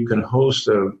 and you can host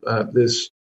this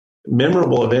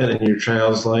memorable event in your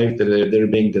child's life that they're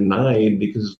being denied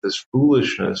because of this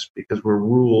foolishness, because we're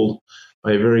ruled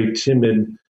by very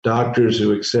timid doctors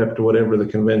who accept whatever the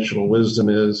conventional wisdom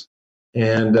is.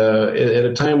 And at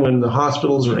a time when the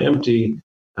hospitals are empty,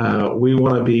 we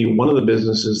want to be one of the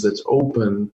businesses that's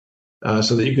open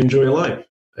so that you can enjoy life.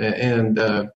 And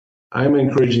I'm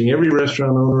encouraging every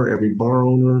restaurant owner, every bar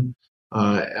owner.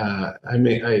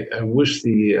 I wish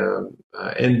the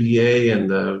NBA and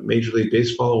the Major League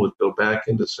Baseball would go back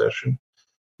into session.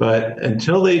 But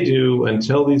until they do,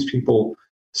 until these people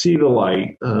see the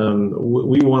light,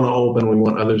 we want to open. We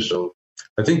want others to open.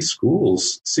 I think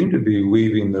schools seem to be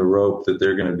weaving the rope that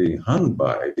they're going to be hung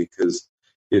by, because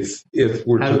if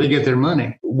we're how do they get their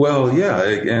money? Well, yeah,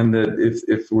 and that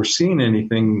if we're seeing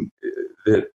anything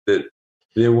that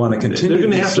they want to continue, they're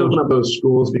going to have to open up those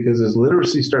schools, because as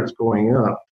literacy starts going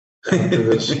up,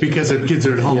 because the kids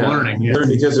are at home learning,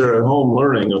 because they're at home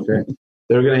learning. Okay,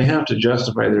 they're going to have to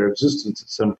justify their existence at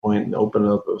some point and open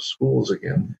up those schools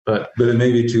again. But it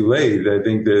may be too late. I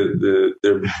think that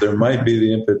there might be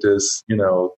the impetus,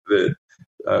 that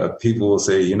people will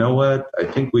say, you know what, I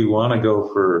think we want to go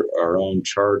for our own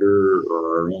charter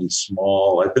or our own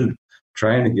small. I've been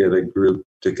trying to get a group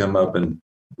to come up and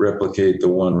replicate the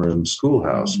one-room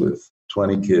schoolhouse with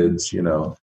 20 kids,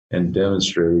 and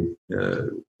demonstrate.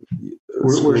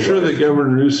 We're sure that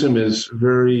Governor Newsom is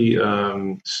very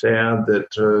sad that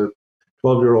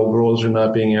 12-year-old girls are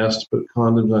not being asked to put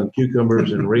condoms on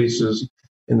cucumbers and races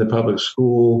in the public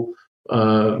school.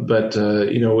 But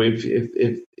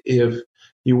if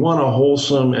you want a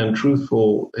wholesome and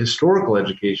truthful historical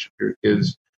education for your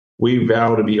kids, we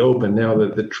vow to be open. Now,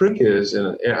 the trick is,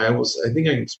 and I think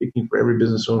I'm speaking for every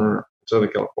business owner in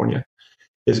Southern California,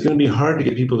 it's going to be hard to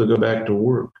get people to go back to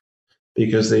work,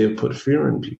 because they have put fear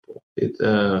in people.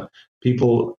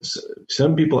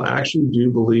 Some people actually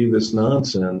do believe this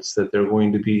nonsense that they're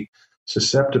going to be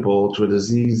susceptible to a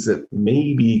disease that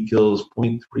maybe kills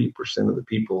 0.3% of the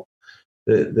people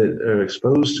that are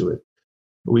exposed to it.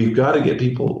 We've got to get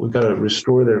people, we've got to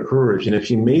restore their courage. And if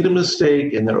you made a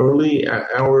mistake in the early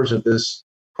hours of this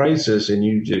crisis and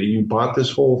you bought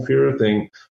this whole fear thing,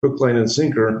 hook, line, and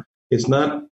sinker, it's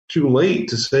not too late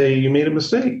to say you made a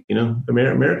mistake.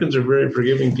 Americans are very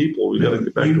forgiving people. We got to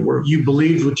get back to work. You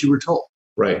believed what you were told.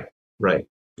 Right.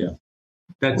 Yeah.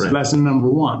 That's lesson number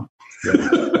one. Yeah.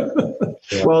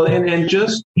 Well, and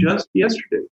just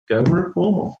yesterday, Governor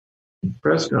Cuomo,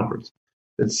 press conference,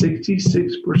 that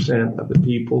 66% of the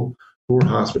people who were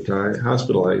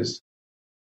hospitalized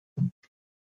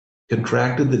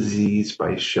contracted the disease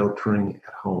by sheltering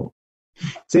at home.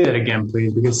 Say that again,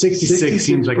 please, because 66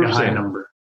 seems like a high number.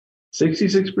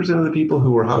 66% of the people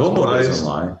who were hospitalized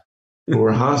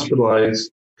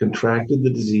contracted the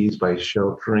disease by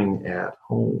sheltering at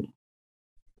home.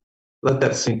 Let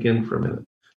that sink in for a minute.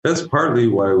 That's partly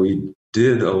why we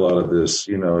did a lot of this,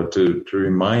 to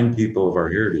remind people of our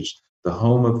heritage, the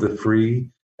home of the free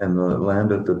and the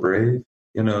land of the brave.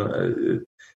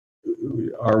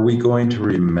 Are we going to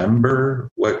remember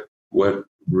what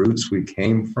roots we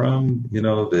came from?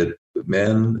 That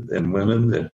men and women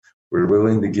that were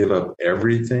willing to give up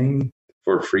everything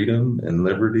for freedom and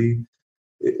liberty.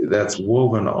 That's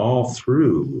woven all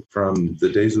through, from the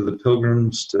days of the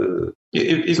Pilgrims to.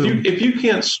 If you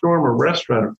can't storm a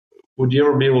restaurant, would you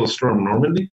ever be able to storm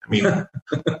Normandy? I mean,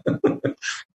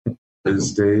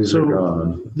 his days are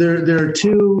gone. There are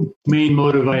two main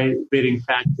motivating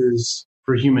factors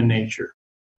for human nature: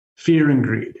 fear and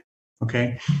greed.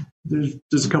 Okay,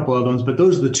 there's a couple other ones, but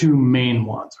those are the two main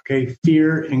ones. Okay,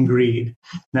 fear and greed.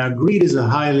 Now, greed is a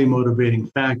highly motivating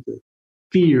factor.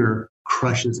 Fear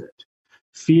crushes it.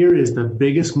 Fear is the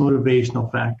biggest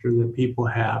motivational factor that people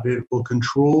have. It will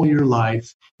control your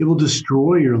life. It will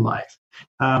destroy your life.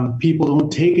 People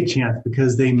don't take a chance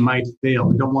because they might fail.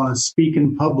 They don't want to speak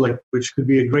in public, which could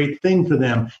be a great thing for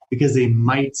them because they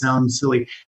might sound silly.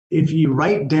 If you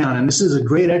write down, and this is a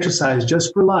great exercise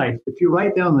just for life, if you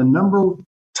write down the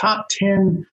top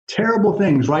 10 terrible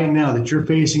things right now that you're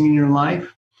facing in your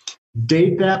life,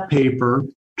 date that paper,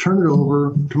 turn it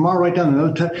over, tomorrow write down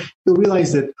another 10, you'll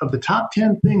realize that of the top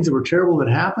 10 things that were terrible that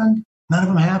happened, none of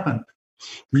them happened.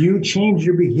 You changed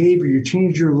your behavior, you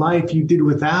changed your life, you did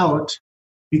without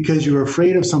because you were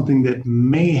afraid of something that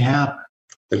may happen.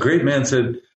 A great man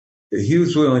said that he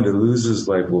was willing to lose his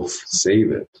life will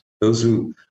save it. Those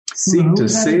who seek to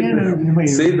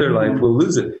save their life will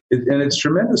lose it. And it's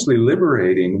tremendously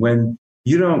liberating when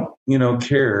you don't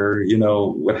care,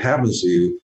 what happens to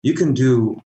you. You can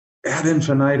do ad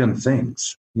infinitum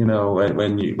things,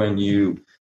 when you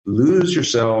lose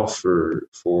yourself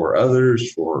for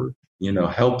others, for,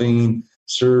 helping,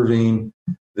 serving,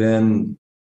 then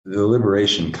the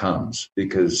liberation comes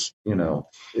because,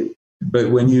 but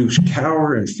when you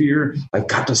cower and fear, I've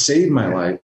got to save my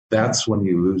life, that's when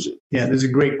you lose it. Yeah, there's a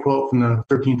great quote from the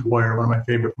 13th Warrior, one of my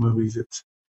favorite movies. It's,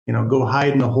 go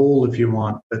hide in a hole if you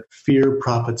want, but fear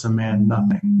profits a man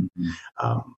nothing.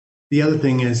 Mm-hmm. The other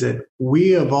thing is that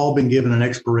we have all been given an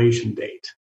expiration date.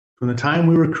 From the time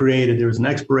we were created, there was an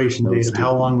expiration date of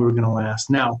how long we were going to last.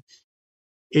 Now,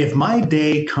 if my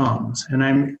day comes and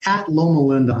I'm at Loma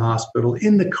Linda Hospital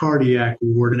in the cardiac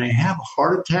ward and I have a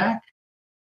heart attack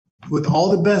with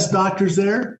all the best doctors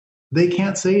there, they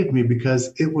can't save me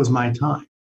because it was my time.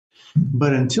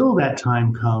 But until that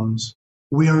time comes,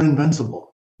 we are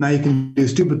invincible. Now, you can do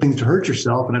stupid things to hurt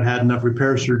yourself, and I've had enough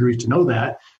repair surgeries to know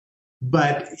that.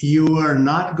 But you are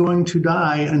not going to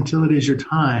die until it is your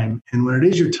time. And when it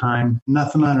is your time,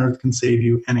 nothing on earth can save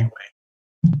you anyway.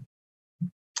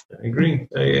 I agree.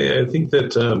 I think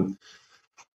that, I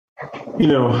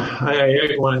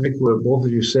want to echo what both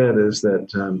of you said is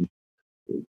that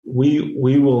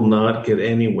we will not get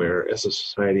anywhere as a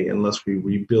society unless we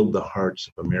rebuild the hearts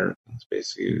of Americans.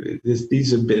 Basically,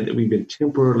 we've been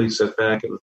temporarily set back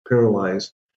and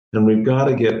paralyzed, and we've got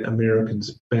to get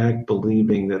Americans back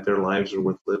believing that their lives are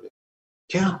worth living.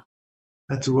 Yeah,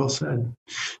 that's well said.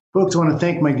 Folks, I want to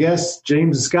thank my guests,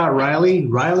 James and Scott Riley.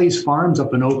 Riley's Farms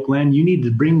up in Oak Glen. You need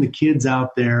to bring the kids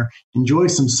out there, enjoy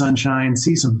some sunshine,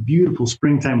 see some beautiful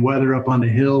springtime weather up on the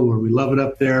hill where we love it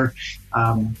up there.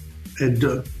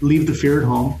 And leave the fear at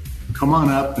home. Come on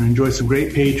up and enjoy some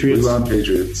great Patriots. We love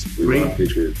Patriots.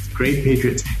 Great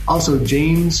Patriots. Also,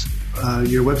 James,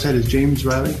 your website is James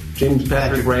Riley?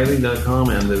 JamesPatrickRiley.com,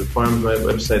 and the farm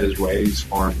website is Riley's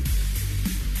Farm.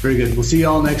 Very good. We'll see you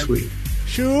all next week.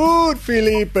 Shoot,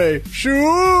 Felipe!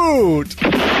 Shoot!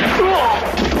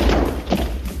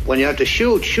 When you have to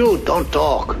shoot, don't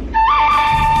talk.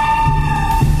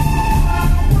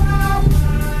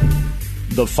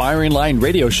 The Firing Line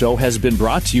Radio Show has been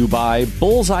brought to you by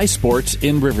Bullseye Sports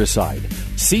in Riverside,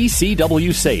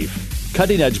 CCW Safe,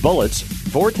 Cutting Edge Bullets,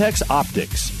 Vortex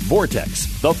Optics,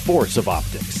 Vortex, the force of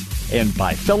optics, and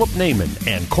by Philip Naiman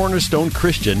and Cornerstone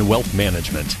Christian Wealth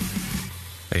Management.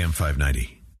 AM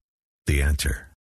 590, The Answer.